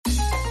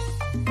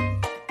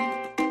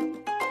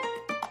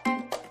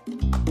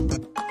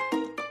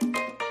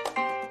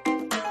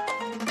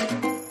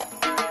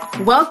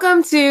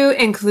Welcome to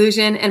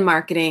Inclusion and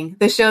Marketing,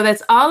 the show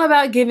that's all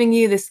about giving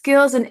you the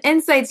skills and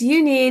insights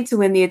you need to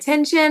win the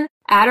attention,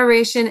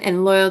 adoration,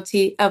 and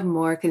loyalty of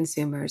more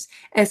consumers,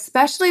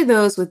 especially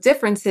those with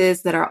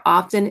differences that are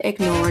often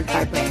ignored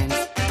by brands.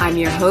 I'm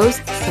your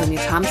host,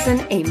 Sonia Thompson,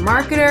 a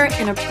marketer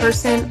and a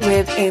person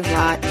with a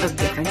lot of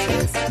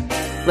differences.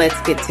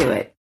 Let's get to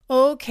it.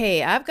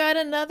 Okay, I've got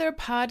another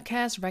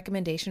podcast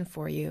recommendation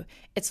for you.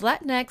 It's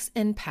Latinx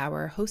in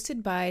Power,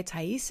 hosted by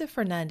Thaisa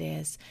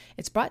Fernandez.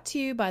 It's brought to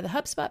you by the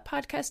HubSpot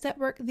Podcast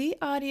Network, the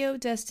audio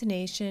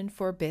destination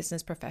for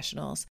business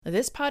professionals.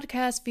 This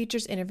podcast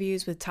features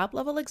interviews with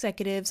top-level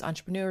executives,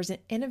 entrepreneurs, and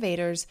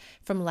innovators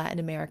from Latin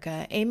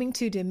America, aiming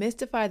to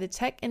demystify the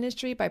tech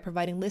industry by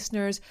providing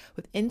listeners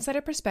with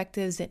insider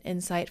perspectives and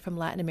insight from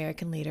Latin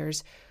American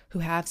leaders who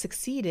have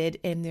succeeded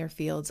in their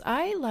fields.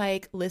 I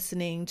like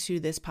listening to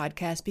this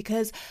podcast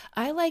because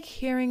I like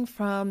hearing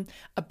from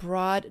a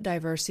broad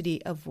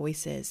diversity of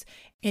voices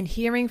and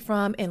hearing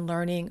from and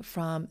learning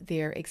from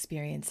their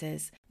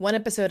experiences. One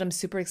episode I'm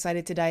super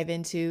excited to dive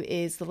into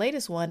is the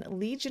latest one,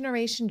 Lead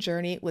Generation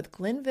Journey with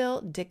Glenville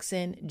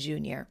Dixon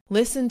Jr.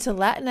 Listen to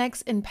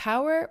Latinx in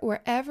Power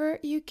wherever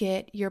you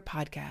get your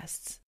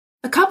podcasts.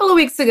 A couple of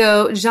weeks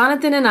ago,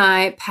 Jonathan and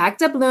I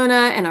packed up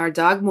Luna and our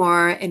dog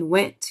Mora and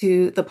went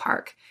to the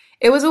park.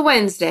 It was a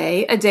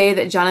Wednesday, a day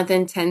that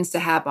Jonathan tends to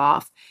have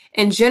off.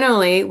 And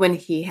generally, when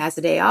he has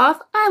a day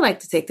off, I like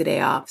to take the day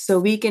off so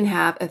we can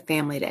have a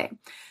family day.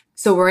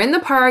 So we're in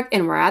the park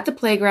and we're at the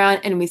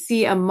playground and we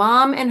see a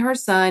mom and her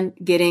son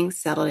getting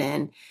settled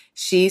in.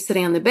 She's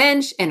sitting on the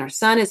bench and her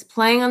son is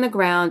playing on the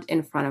ground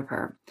in front of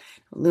her.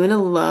 Luna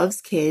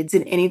loves kids,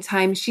 and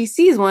anytime she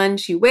sees one,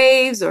 she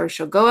waves or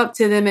she'll go up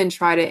to them and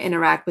try to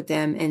interact with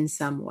them in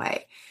some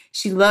way.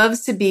 She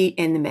loves to be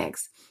in the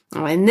mix.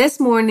 And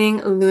this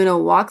morning, Luna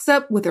walks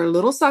up with her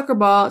little soccer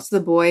ball to the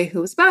boy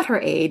who was about her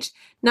age,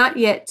 not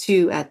yet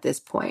 2 at this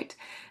point.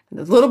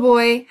 The little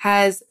boy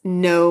has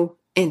no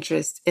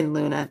interest in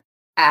Luna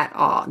at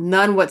all,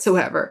 none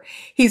whatsoever.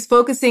 He's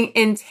focusing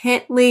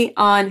intently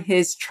on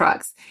his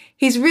trucks.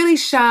 He's really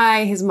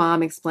shy, his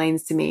mom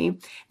explains to me.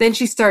 Then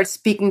she starts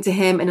speaking to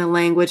him in a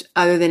language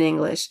other than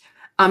English.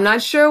 I'm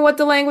not sure what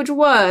the language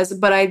was,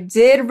 but I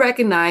did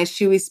recognize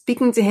she was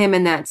speaking to him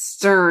in that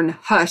stern,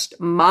 hushed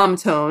mom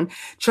tone,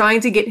 trying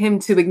to get him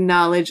to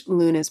acknowledge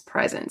Luna's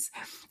presence.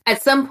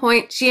 At some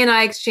point, she and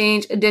I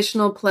exchange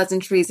additional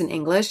pleasantries in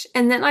English,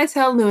 and then I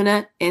tell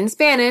Luna, in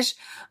Spanish,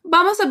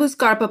 "Vamos a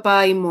buscar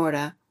papá y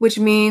Mora," which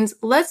means,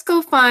 let's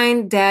go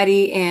find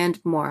Daddy and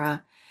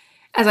Mora.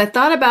 As I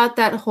thought about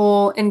that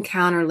whole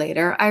encounter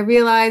later, I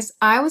realized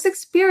I was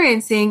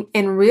experiencing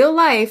in real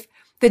life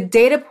the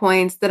data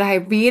points that I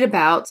read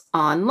about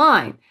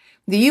online.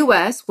 The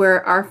U.S.,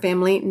 where our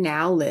family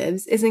now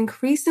lives, is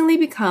increasingly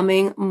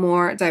becoming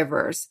more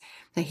diverse.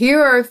 Now,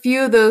 here are a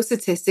few of those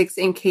statistics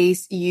in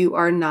case you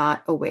are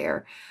not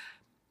aware.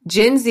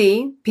 Gen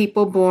Z,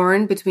 people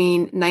born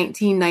between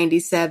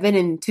 1997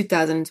 and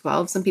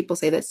 2012, some people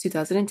say that's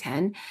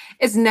 2010,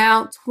 is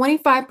now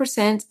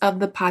 25%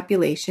 of the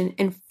population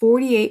and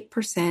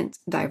 48%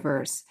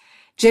 diverse.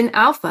 Gen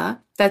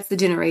Alpha, that's the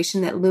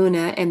generation that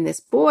Luna and this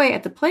boy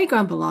at the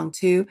playground belong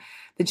to,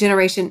 the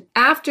generation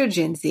after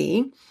Gen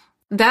Z,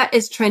 that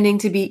is trending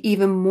to be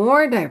even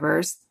more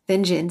diverse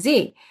than Gen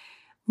Z.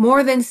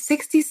 More than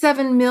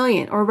 67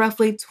 million, or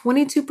roughly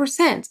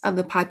 22% of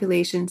the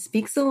population,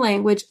 speaks a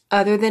language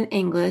other than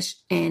English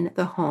in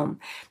the home.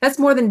 That's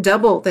more than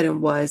double than it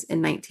was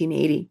in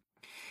 1980.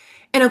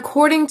 And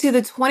according to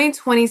the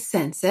 2020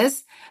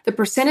 census, the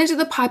percentage of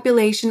the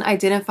population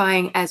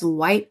identifying as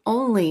white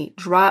only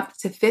dropped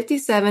to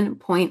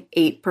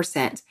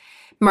 57.8%,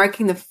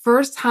 marking the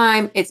first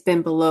time it's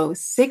been below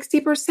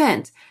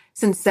 60%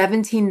 since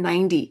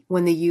 1790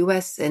 when the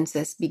U.S.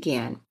 Census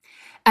began.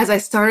 As I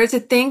started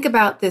to think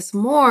about this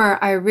more,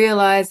 I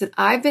realized that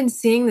I've been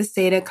seeing this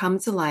data come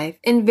to life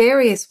in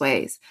various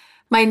ways.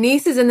 My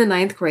niece is in the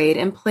 9th grade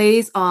and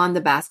plays on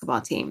the basketball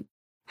team.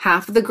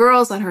 Half of the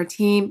girls on her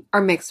team are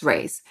mixed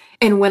race.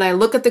 And when I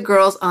look at the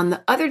girls on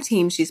the other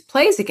team she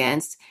plays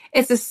against,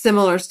 it's a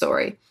similar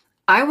story.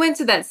 I went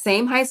to that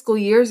same high school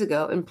years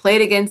ago and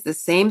played against the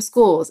same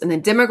schools, and the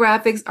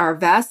demographics are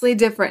vastly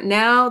different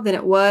now than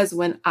it was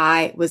when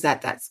I was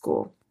at that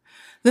school.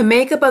 The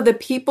makeup of the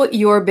people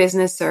your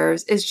business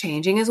serves is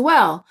changing as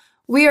well.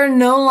 We are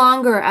no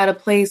longer at a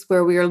place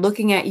where we are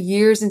looking at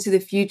years into the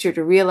future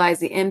to realize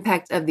the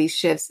impact of these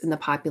shifts in the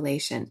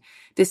population.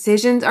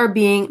 Decisions are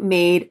being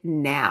made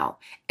now,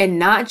 and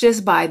not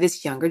just by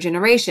this younger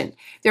generation.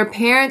 Their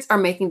parents are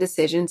making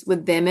decisions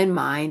with them in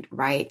mind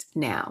right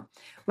now.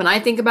 When I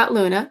think about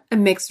Luna, a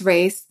mixed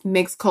race,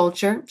 mixed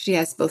culture, she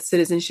has both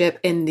citizenship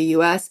in the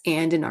US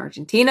and in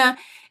Argentina,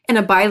 and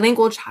a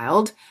bilingual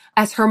child.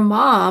 As her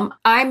mom,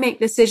 I make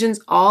decisions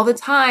all the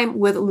time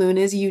with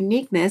Luna's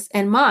uniqueness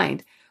in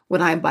mind.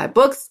 When I buy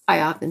books,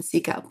 I often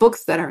seek out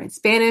books that are in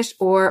Spanish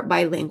or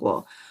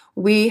bilingual.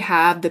 We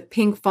have the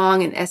Ping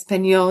Fong and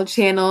Espanol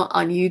channel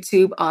on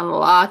YouTube on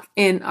lock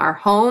in our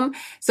home.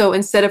 So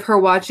instead of her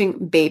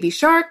watching Baby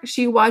Shark,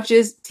 she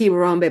watches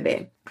Tiburon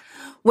Bebe.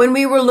 When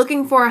we were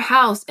looking for a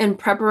house in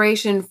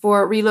preparation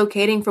for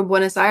relocating from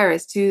Buenos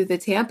Aires to the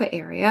Tampa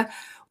area,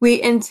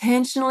 we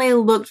intentionally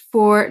looked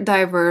for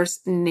diverse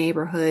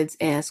neighborhoods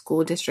and a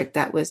school district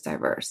that was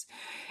diverse.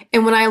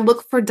 And when I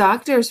look for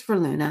doctors for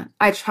Luna,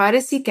 I try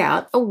to seek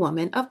out a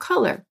woman of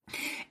color.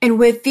 And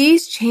with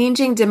these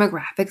changing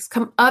demographics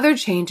come other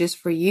changes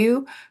for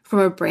you from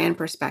a brand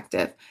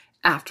perspective.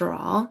 After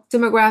all,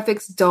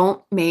 demographics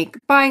don't make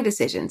buying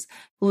decisions.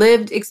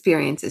 Lived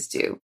experiences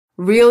do.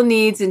 Real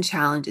needs and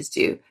challenges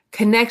do.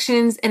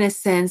 Connections and a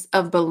sense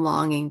of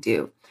belonging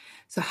do.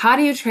 So how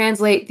do you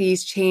translate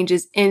these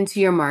changes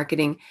into your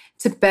marketing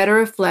to better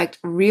reflect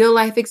real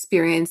life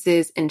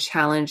experiences and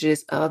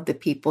challenges of the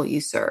people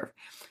you serve?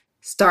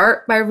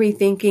 Start by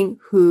rethinking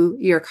who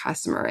your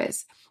customer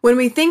is. When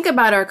we think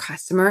about our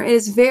customer, it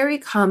is very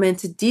common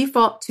to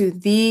default to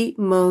the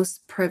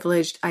most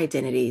privileged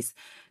identities.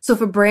 So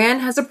if a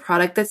brand has a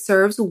product that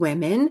serves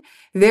women,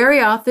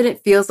 very often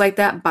it feels like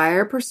that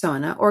buyer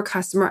persona or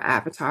customer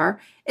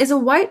avatar is a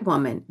white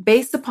woman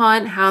based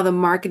upon how the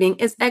marketing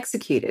is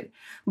executed.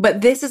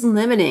 But this is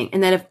limiting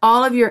in that if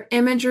all of your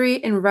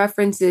imagery and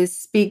references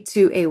speak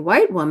to a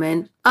white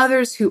woman,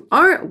 others who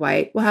aren't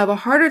white will have a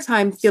harder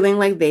time feeling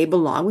like they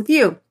belong with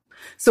you.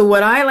 So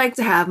what I like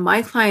to have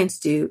my clients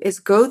do is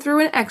go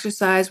through an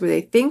exercise where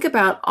they think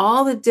about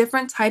all the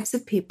different types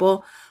of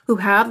people who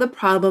have the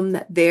problem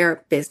that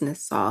their business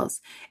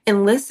solves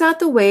and list out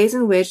the ways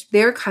in which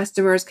their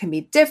customers can be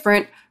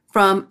different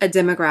from a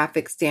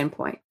demographic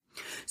standpoint.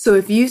 So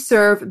if you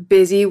serve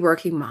busy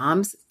working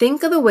moms,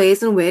 think of the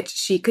ways in which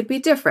she could be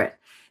different.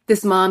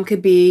 This mom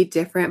could be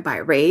different by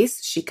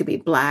race. She could be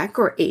Black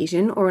or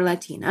Asian or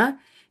Latina.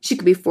 She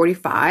could be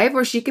 45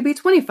 or she could be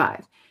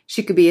 25.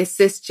 She could be a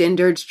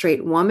cisgendered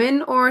straight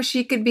woman or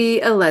she could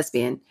be a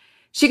lesbian.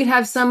 She could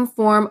have some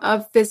form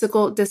of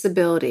physical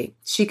disability.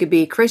 She could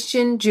be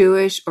Christian,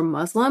 Jewish, or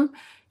Muslim.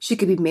 She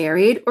could be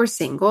married or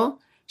single.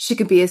 She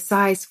could be a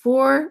size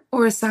 4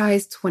 or a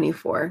size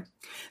 24.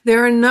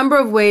 There are a number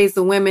of ways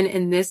the women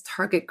in this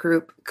target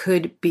group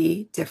could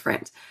be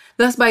different.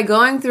 Thus, by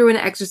going through an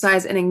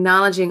exercise and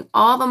acknowledging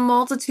all the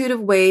multitude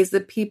of ways the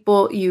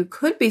people you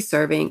could be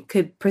serving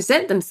could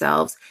present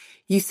themselves,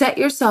 you set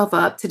yourself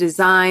up to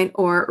design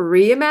or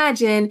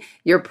reimagine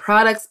your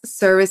products,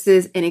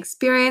 services, and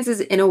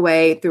experiences in a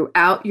way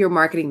throughout your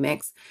marketing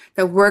mix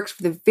that works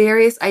for the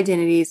various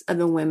identities of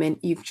the women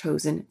you've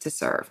chosen to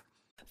serve.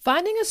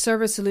 Finding a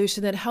service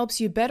solution that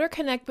helps you better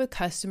connect with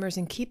customers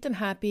and keep them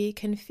happy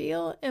can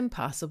feel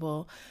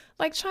impossible,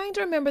 like trying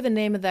to remember the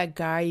name of that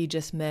guy you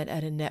just met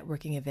at a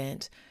networking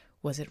event.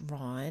 Was it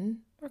Ron?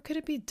 Or could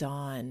it be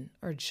Don?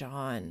 Or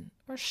John?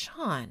 Or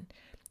Sean?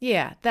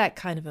 Yeah, that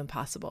kind of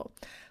impossible.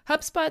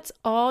 HubSpot's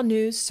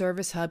all-new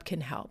Service Hub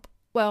can help.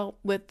 Well,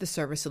 with the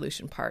service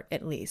solution part,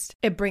 at least.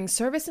 It brings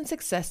service and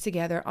success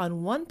together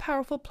on one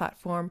powerful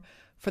platform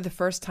for the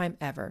first time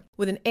ever,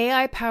 with an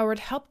AI-powered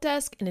help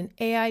desk and an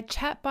AI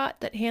chatbot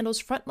that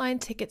handles frontline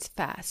tickets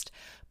fast.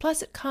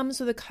 Plus, it comes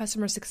with a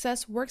customer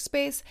success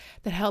workspace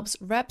that helps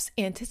reps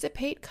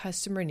anticipate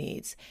customer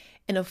needs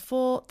and a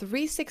full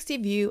 360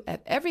 view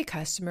of every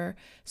customer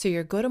so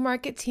your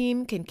go-to-market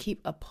team can keep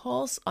a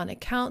pulse on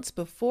accounts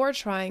before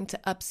trying to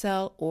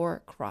upsell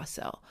or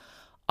cross-sell.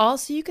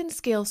 Also, you can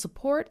scale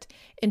support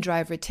and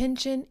drive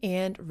retention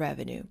and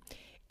revenue.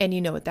 And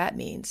you know what that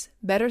means.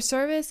 Better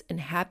service and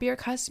happier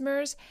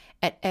customers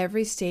at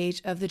every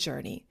stage of the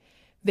journey.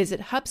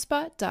 Visit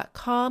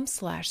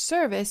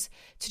HubSpot.com/service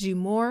to do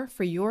more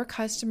for your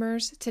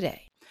customers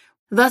today.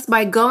 Thus,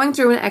 by going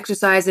through an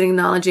exercise and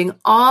acknowledging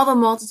all the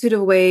multitude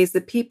of ways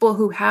the people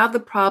who have the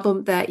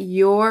problem that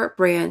your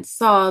brand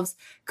solves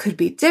could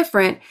be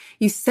different,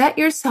 you set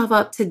yourself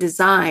up to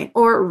design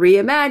or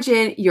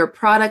reimagine your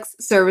products,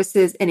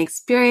 services, and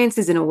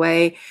experiences in a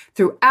way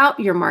throughout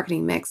your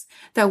marketing mix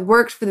that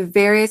works for the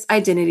various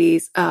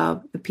identities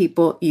of the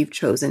people you've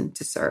chosen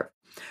to serve.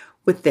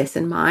 With this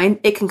in mind,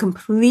 it can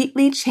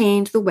completely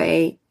change the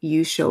way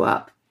you show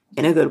up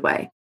in a good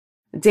way.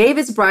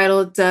 David's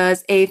Bridal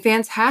does a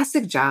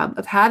fantastic job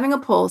of having a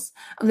pulse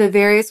of the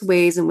various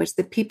ways in which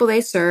the people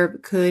they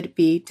serve could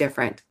be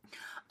different.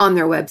 On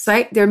their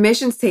website, their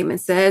mission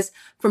statement says,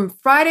 from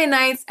Friday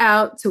nights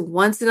out to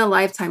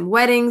once-in-a-lifetime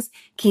weddings,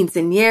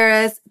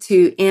 quinceañeras,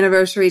 to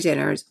anniversary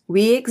dinners,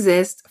 we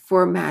exist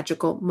for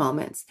magical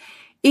moments.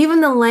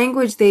 Even the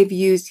language they've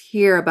used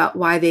here about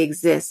why they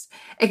exist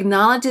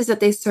acknowledges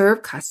that they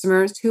serve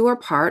customers who are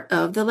part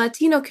of the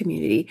Latino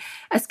community,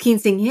 as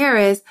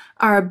quinceañeras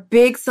are a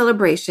big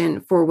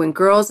celebration for when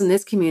girls in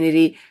this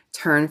community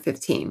turn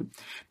 15.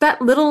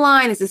 That little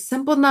line is a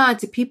simple nod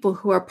to people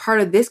who are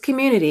part of this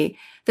community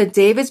that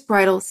David's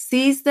Bridal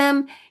sees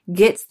them,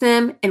 gets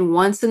them, and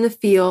wants them to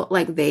feel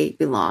like they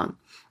belong.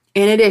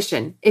 In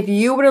addition, if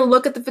you were to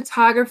look at the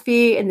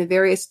photography and the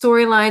various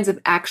storylines of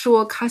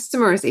actual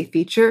customers they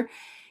feature,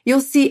 you'll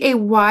see a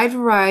wide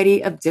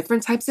variety of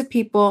different types of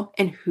people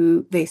and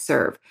who they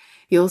serve.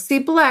 You'll see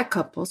Black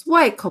couples,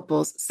 white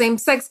couples,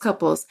 same-sex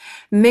couples,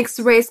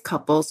 mixed-race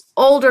couples,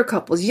 older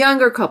couples,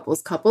 younger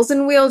couples, couples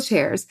in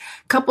wheelchairs,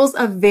 couples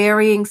of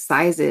varying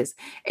sizes.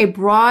 A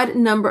broad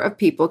number of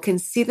people can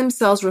see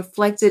themselves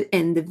reflected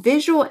in the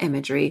visual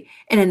imagery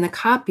and in the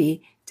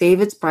copy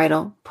David's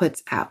Bridal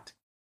puts out.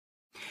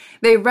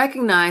 They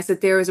recognize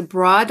that there is a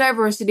broad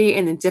diversity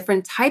in the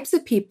different types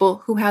of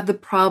people who have the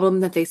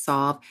problem that they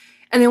solve,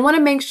 and they want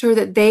to make sure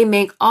that they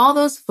make all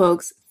those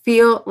folks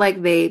feel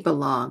like they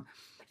belong.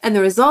 And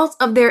the result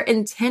of their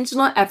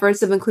intentional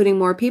efforts of including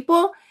more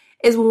people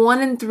is 1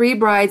 in 3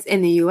 brides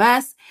in the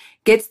U.S.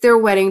 gets their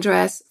wedding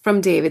dress from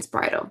David's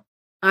Bridal.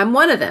 I'm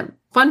one of them.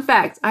 Fun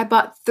fact, I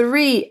bought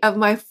 3 of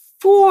my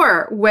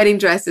 4 wedding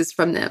dresses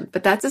from them,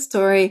 but that's a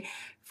story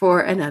for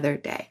another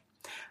day.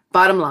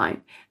 Bottom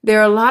line, there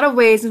are a lot of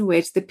ways in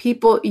which the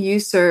people you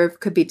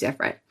serve could be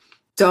different.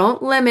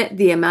 Don't limit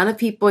the amount of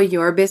people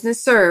your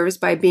business serves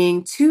by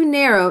being too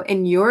narrow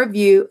in your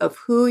view of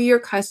who your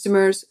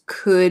customers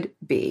could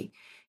be.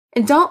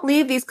 And don't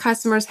leave these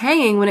customers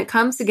hanging when it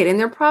comes to getting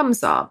their problem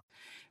solved.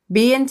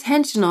 Be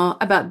intentional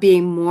about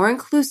being more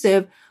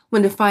inclusive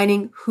when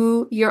defining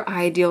who your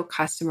ideal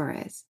customer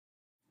is.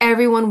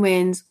 Everyone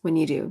wins when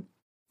you do.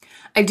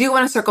 I do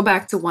want to circle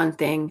back to one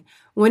thing.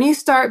 When you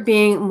start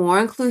being more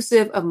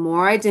inclusive of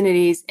more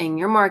identities in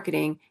your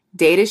marketing,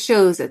 data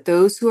shows that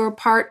those who are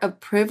part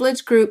of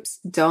privileged groups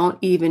don't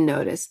even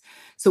notice.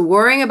 So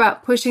worrying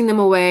about pushing them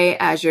away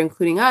as you're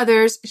including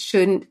others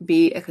shouldn't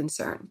be a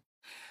concern.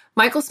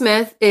 Michael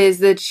Smith is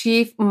the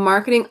Chief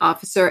Marketing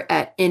Officer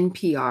at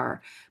NPR,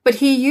 but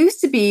he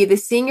used to be the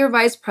Senior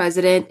Vice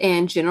President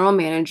and General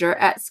Manager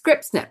at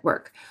Scripps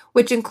Network,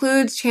 which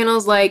includes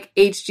channels like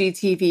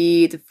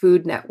HGTV, the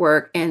Food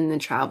Network, and the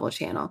Travel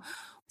Channel.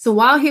 So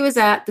while he was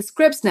at the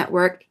Scripps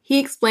Network, he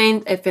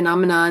explained a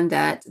phenomenon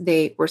that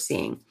they were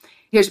seeing.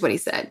 Here's what he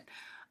said.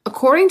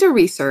 According to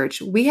research,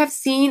 we have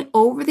seen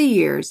over the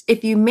years,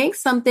 if you make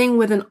something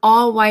with an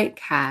all-white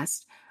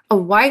cast, a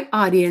white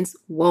audience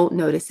won't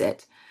notice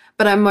it,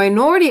 but a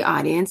minority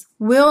audience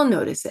will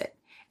notice it.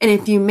 And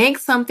if you make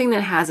something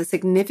that has a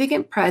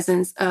significant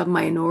presence of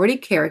minority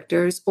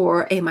characters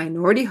or a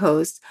minority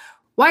host,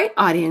 white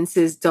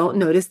audiences don't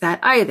notice that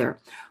either.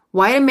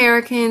 White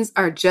Americans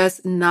are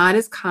just not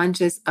as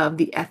conscious of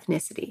the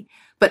ethnicity,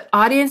 but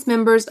audience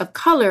members of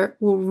color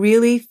will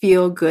really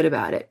feel good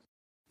about it.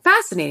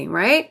 Fascinating,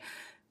 right?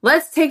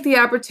 Let's take the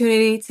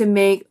opportunity to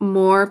make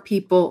more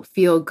people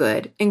feel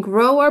good and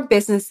grow our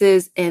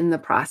businesses in the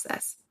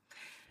process.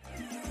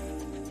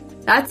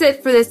 That's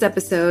it for this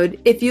episode.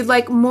 If you'd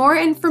like more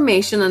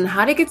information on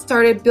how to get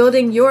started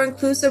building your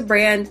inclusive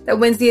brand that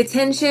wins the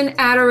attention,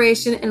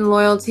 adoration, and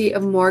loyalty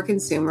of more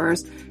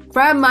consumers,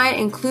 grab my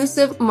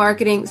Inclusive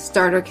Marketing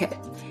Starter Kit.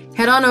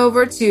 Head on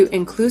over to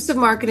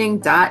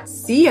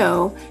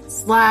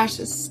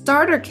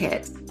inclusivemarketing.co/starter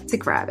kit to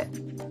grab it.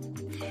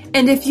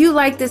 And if you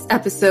like this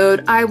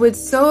episode, I would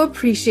so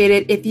appreciate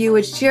it if you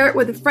would share it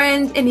with a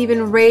friend and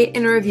even rate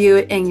and review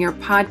it in your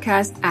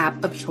podcast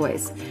app of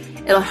choice.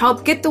 It'll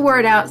help get the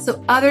word out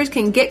so others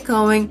can get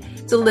going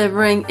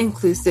delivering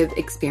inclusive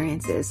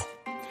experiences.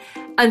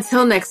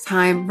 Until next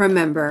time,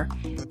 remember,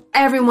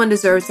 everyone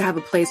deserves to have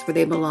a place where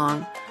they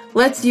belong.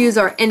 Let's use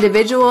our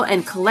individual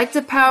and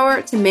collective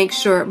power to make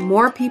sure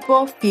more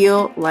people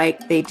feel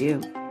like they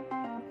do.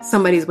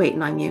 Somebody's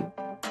waiting on you.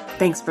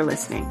 Thanks for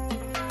listening.